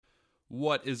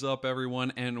What is up,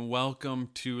 everyone, and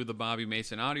welcome to the Bobby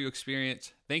Mason audio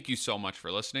experience. Thank you so much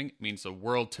for listening. It means the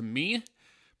world to me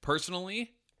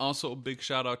personally. Also, a big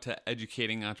shout out to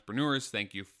Educating Entrepreneurs.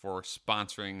 Thank you for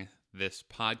sponsoring this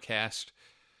podcast.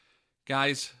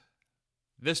 Guys,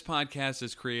 this podcast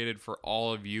is created for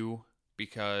all of you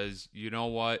because you know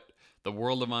what? The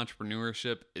world of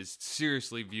entrepreneurship is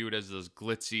seriously viewed as this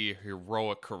glitzy,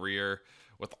 heroic career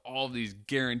with all these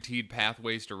guaranteed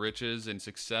pathways to riches and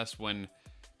success when,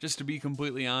 just to be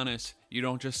completely honest, you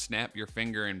don't just snap your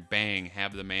finger and bang,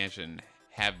 have the mansion,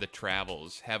 have the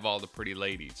travels, have all the pretty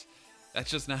ladies.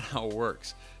 That's just not how it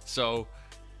works. So,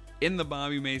 in the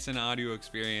Bobby Mason audio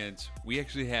experience, we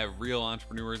actually have real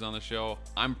entrepreneurs on the show.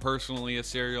 I'm personally a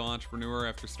serial entrepreneur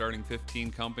after starting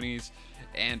 15 companies,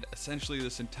 and essentially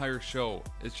this entire show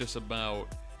is just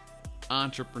about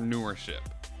entrepreneurship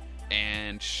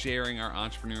and sharing our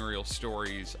entrepreneurial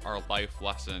stories, our life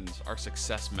lessons, our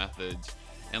success methods,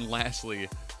 and lastly,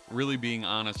 really being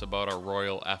honest about our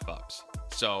royal F-ups.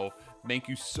 So thank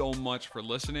you so much for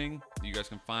listening. You guys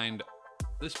can find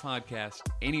this podcast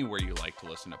anywhere you like to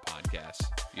listen to podcasts.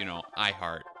 You know,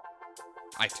 iHeart,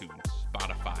 iTunes,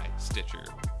 Spotify, Stitcher,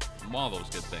 all those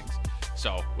good things.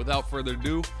 So without further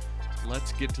ado,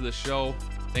 let's get to the show.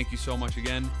 Thank you so much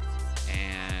again,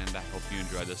 and I hope you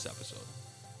enjoyed this episode.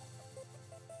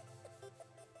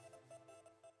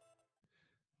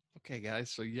 Okay, guys,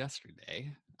 so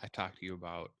yesterday I talked to you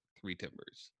about Three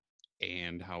Timbers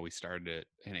and how we started it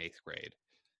in 8th grade.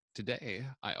 Today,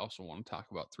 I also want to talk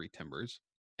about Three Timbers,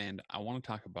 and I want to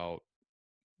talk about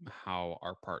how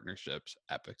our partnerships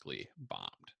epically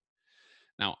bombed.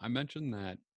 Now, I mentioned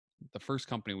that the first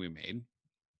company we made,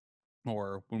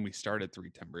 or when we started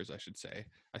Three Timbers, I should say,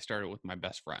 I started with my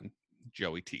best friend,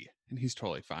 Joey T, and he's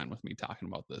totally fine with me talking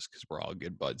about this because we're all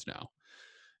good buds now.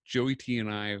 Joey T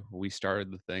and I, we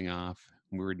started the thing off.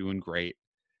 We were doing great,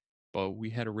 but we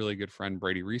had a really good friend,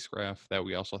 Brady Reescraft, that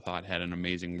we also thought had an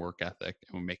amazing work ethic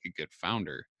and would make a good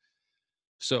founder.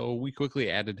 So we quickly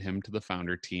added him to the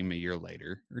founder team a year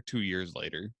later, or 2 years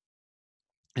later.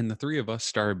 And the three of us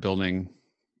started building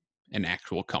an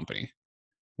actual company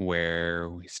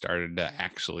where we started to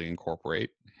actually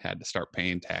incorporate, had to start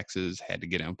paying taxes, had to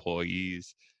get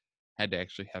employees, had to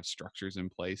actually have structures in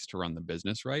place to run the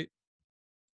business right.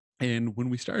 And when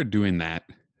we started doing that,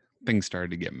 things started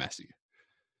to get messy.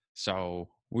 So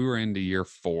we were into year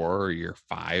 4 or year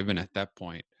 5. And at that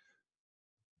point,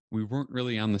 we weren't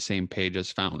really on the same page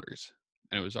as founders.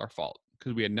 And it was our fault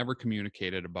because we had never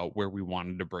communicated about where we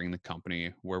wanted to bring the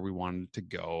company, where we wanted to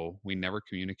go. We never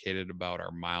communicated about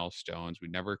our milestones. We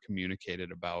never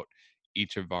communicated about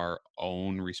each of our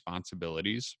own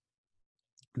responsibilities.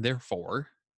 Therefore,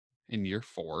 in year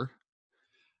 4,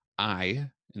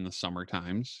 in the summer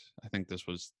times, I think this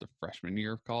was the freshman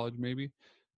year of college, maybe.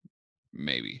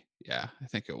 Yeah, I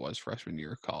think it was freshman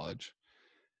year of college.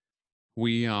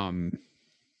 We,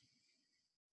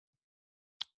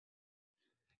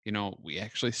 we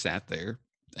actually sat there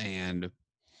and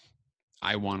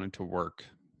I wanted to work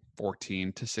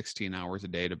 14 to 16 hours a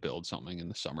day to build something in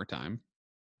the summertime.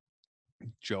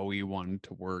 Joey wanted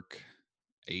to work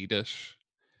 8ish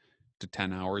to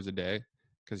 10 hours a day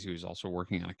because he was also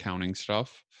working on accounting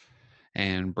stuff.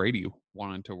 And Brady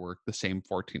wanted to work the same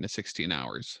 14 to 16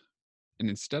 hours. And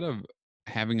instead of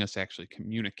having us actually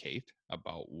communicate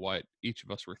about what each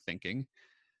of us were thinking,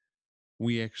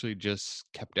 we actually just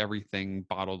kept everything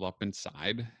bottled up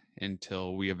inside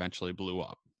until we eventually blew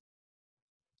up.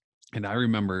 And I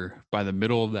remember by the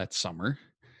middle of that summer,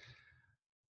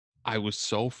 I was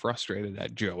so frustrated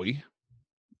at Joey,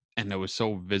 and it was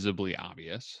so visibly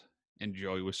obvious. And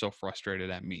Joey was so frustrated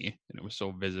at me, and it was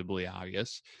so visibly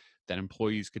obvious that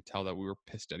employees could tell that we were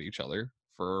pissed at each other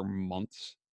for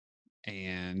months.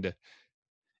 And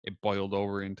it boiled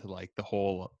over into like the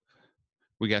whole,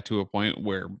 we got to a point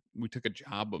where we took a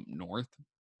job up north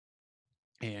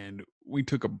and we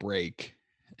took a break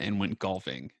and went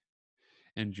golfing.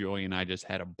 And Joey and I just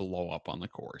had a blow up on the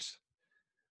course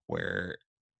where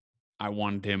I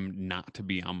wanted him not to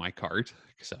be on my cart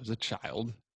because I was a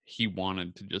child. He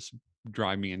wanted to just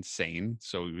drive me insane.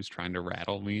 So he was trying to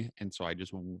rattle me. And so I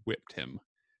just whipped him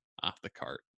off the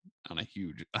cart on a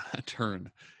huge turn.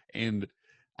 And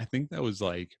I think that was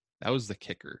the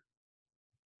kicker.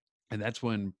 And that's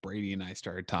when Brady and I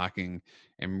started talking.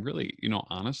 And really,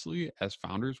 honestly, as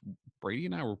founders, Brady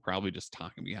and I were probably just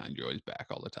talking behind Joey's back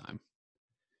all the time.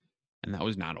 And that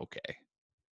was not okay.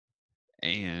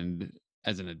 And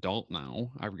as an adult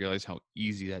now, I realize how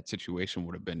easy that situation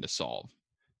would have been to solve.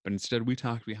 But instead, we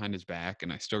talked behind his back.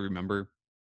 And I still remember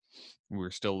we were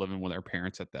still living with our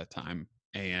parents at that time.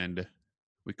 And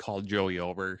we called Joey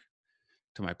over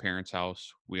to my parents'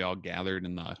 house. We all gathered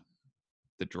in the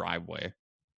driveway,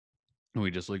 and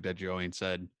we just looked at Joey and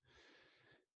said,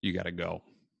 "You got to go.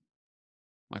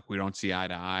 Like, we don't see eye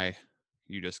to eye.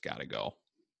 You just got to go."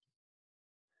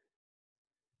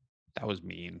 That was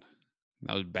mean.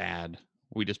 That was bad.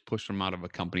 We just pushed him out of a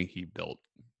company he built,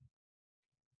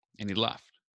 and he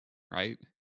left, right?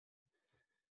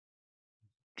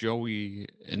 Joey,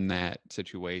 in that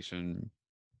situation,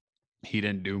 he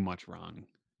didn't do much wrong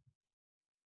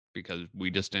because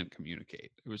we just didn't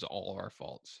communicate. It was all our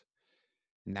faults.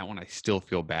 And that one I still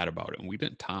feel bad about it. And we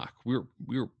didn't talk. We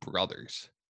were brothers.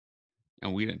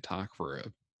 And we didn't talk for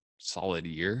a solid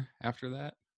year after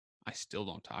that. I still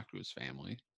don't talk to his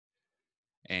family.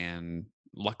 And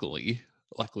luckily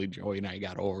Joey and I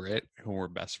got over it, and we're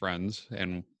best friends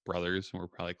and brothers, and we're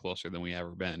probably closer than we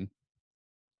ever been.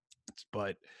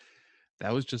 But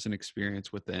that was just an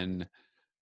experience within,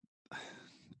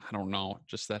 I don't know,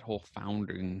 just that whole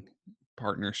founding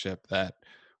partnership that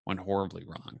went horribly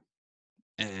wrong.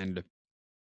 And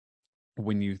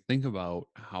when you think about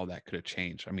how that could have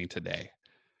changed, I mean, today,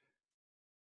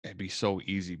 it'd be so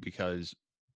easy because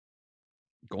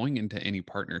going into any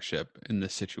partnership in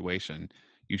this situation,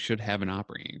 you should have an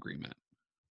operating agreement,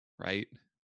 right?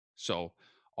 So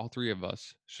all three of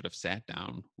us should have sat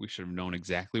down. We should have known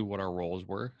exactly what our roles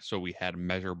were. So we had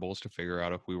measurables to figure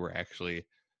out if we were actually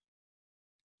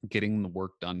getting the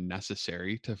work done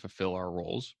necessary to fulfill our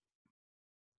roles.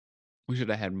 We should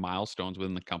have had milestones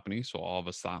within the company so all of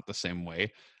us thought the same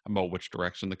way about which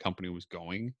direction the company was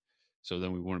going. So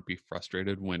then we wouldn't be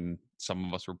frustrated when some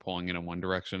of us were pulling it in one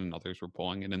direction and others were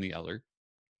pulling it in the other.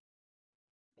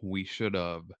 We should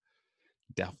have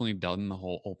definitely done the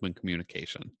whole open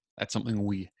communication. That's something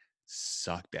we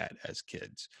sucked at as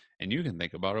kids. And you can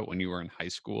think about it when you were in high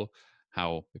school,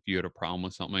 how if you had a problem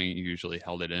with something, you usually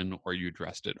held it in or you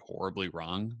addressed it horribly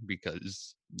wrong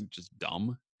because you're just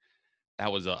dumb.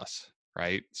 That was us,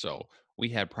 right? So we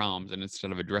had problems, and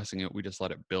instead of addressing it, we just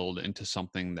let it build into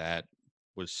something that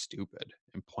was stupid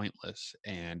and pointless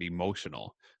and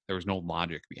emotional. There was no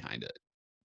logic behind it.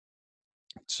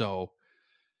 So,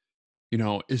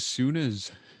 as soon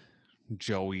as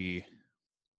Joey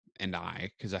and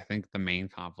I, because I think the main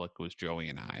conflict was Joey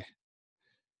and I,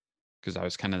 because I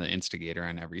was kind of the instigator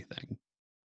on everything.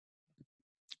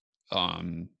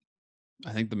 Um,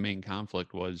 I think the main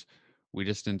conflict was we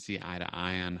just didn't see eye to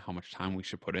eye on how much time we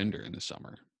should put in during the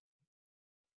summer.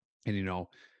 And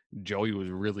Joey was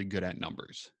really good at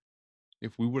numbers.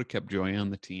 If we would have kept Joey on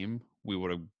the team, we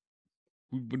would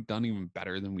have done even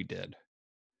better than we did.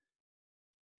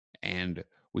 And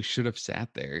we should have sat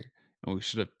there and we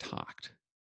should have talked.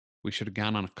 We should have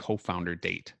gone on a co-founder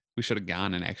date. We should have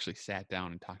gone and actually sat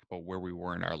down and talked about where we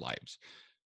were in our lives.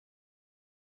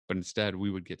 But instead,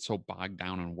 we would get so bogged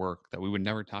down in work that we would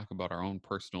never talk about our own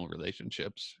personal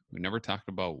relationships. We never talked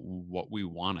about what we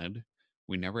wanted.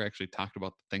 We never actually talked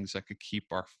about the things that could keep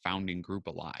our founding group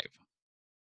alive.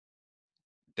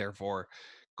 Therefore,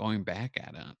 going back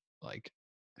at it, like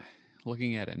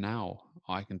looking at it now,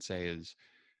 all I can say is,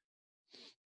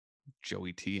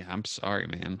 Joey T, I'm sorry,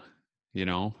 man. You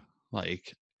know,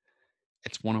 like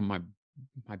it's one of my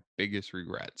biggest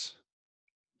regrets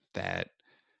that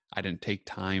I didn't take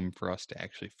time for us to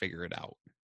actually figure it out,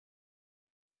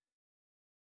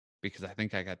 because I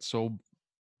think I got so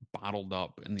bottled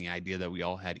up in the idea that we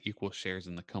all had equal shares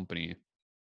in the company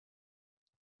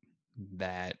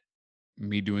that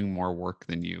me doing more work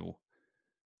than you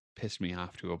pissed me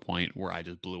off to a point where I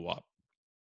just blew up.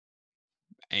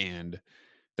 And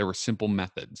there were simple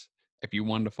methods. If you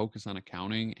wanted to focus on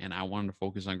accounting and I wanted to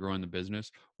focus on growing the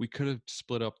business, we could have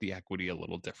split up the equity a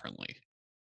little differently.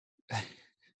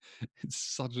 It's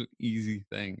such an easy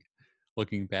thing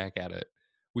looking back at it.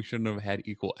 We shouldn't have had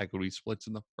equal equity splits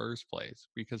in the first place,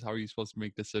 because how are you supposed to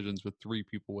make decisions with three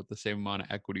people with the same amount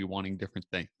of equity wanting different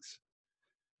things?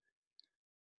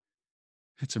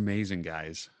 It's amazing,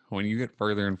 guys. When you get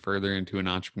further and further into an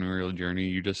entrepreneurial journey,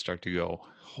 you just start to go,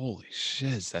 holy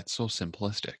shiz, that's so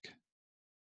simplistic.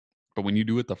 But when you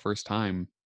do it the first time,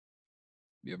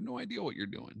 you have no idea what you're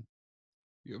doing.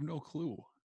 You have no clue.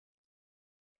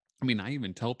 I mean, I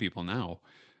even tell people now,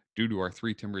 due to our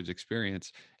Three Timbers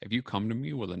experience, if you come to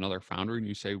me with another founder and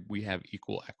you say we have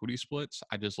equal equity splits,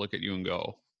 I just look at you and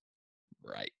go,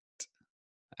 right,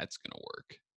 that's going to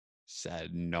work.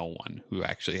 Said no one who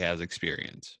actually has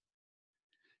experience.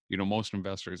 Most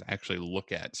investors actually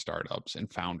look at startups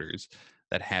and founders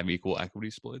that have equal equity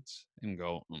splits and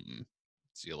go,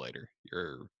 see you later.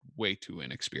 You're way too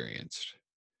inexperienced.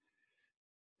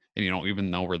 And,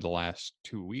 even over the last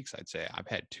 2 weeks, I'd say I've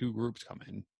had two groups come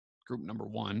in. Group number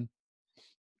one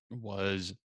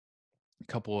was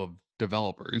a couple of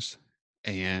developers,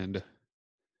 and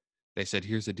they said,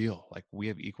 here's the deal. Like, we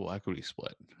have equal equity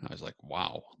split. I was like,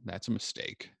 wow, that's a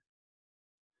mistake.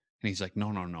 And he's like,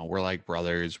 no, no, no. We're like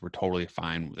brothers. We're totally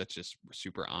fine. That's just, we're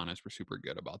super honest. We're super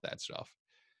good about that stuff.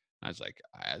 And I was like,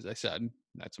 as I said,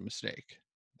 that's a mistake.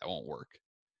 That won't work.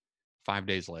 5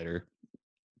 days later,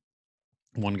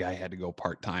 one guy had to go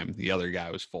part time. The other guy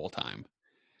was full time.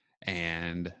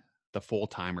 And the full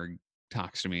timer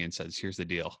talks to me and says, here's the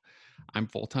deal. I'm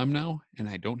full time now, and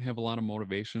I don't have a lot of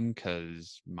motivation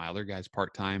because my other guy's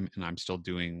part time, and I'm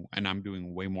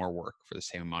doing way more work for the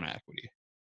same amount of equity.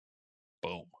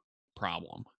 Boom.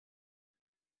 Problem.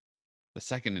 The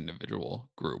second individual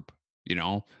group,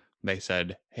 they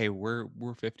said, hey, we're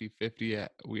 50-50.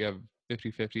 We have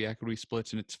 50-50 equity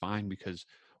splits, and it's fine because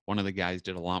one of the guys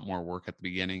did a lot more work at the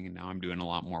beginning, and now I'm doing a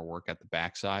lot more work at the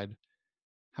backside.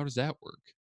 How does that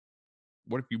work?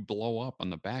 What if you blow up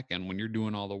on the back end when you're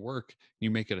doing all the work?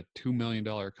 You make it a $2 million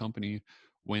company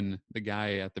when the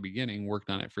guy at the beginning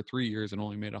worked on it for 3 years and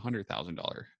only made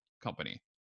 $100,000 company.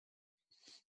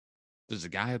 Does the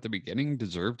guy at the beginning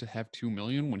deserve to have 2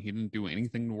 million when he didn't do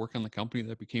anything to work on the company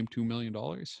that became $2 million?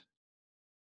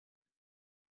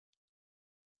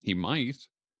 He might,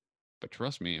 but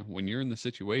trust me, when you're in the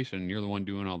situation, you're the one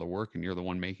doing all the work and you're the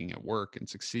one making it work and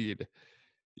succeed,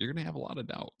 you're going to have a lot of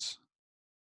doubts.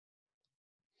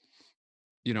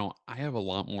 I have a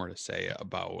lot more to say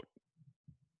about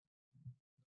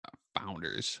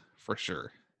founders for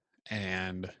sure.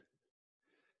 And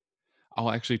I'll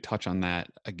actually touch on that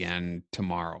again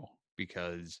tomorrow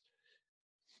because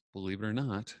believe it or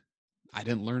not, I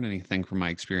didn't learn anything from my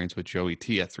experience with Joey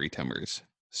T at Three Timbers.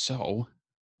 So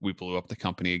we blew up the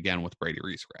company again with Brady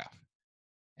Reescraft.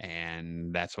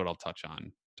 And that's what I'll touch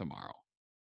on tomorrow.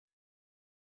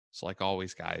 So, like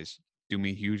always, guys, do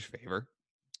me a huge favor.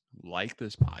 Like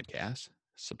this podcast,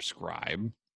 subscribe,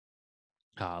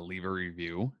 leave a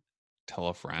review, tell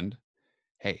a friend.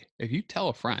 Hey, if you tell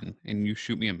a friend and you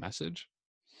shoot me a message,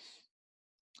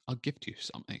 I'll gift you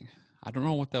something. I don't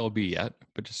know what that will be yet,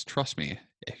 but just trust me.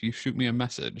 If you shoot me a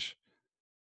message,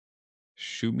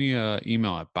 shoot me an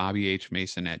email at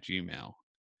bobbyhmason@gmail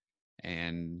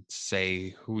and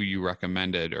say who you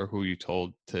recommended or who you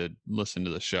told to listen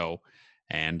to the show.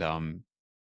 And I'll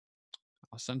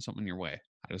send something your way.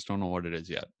 I just don't know what it is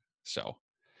yet. So,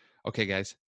 okay,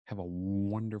 guys, have a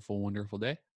wonderful, wonderful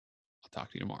day. I'll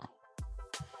talk to you tomorrow.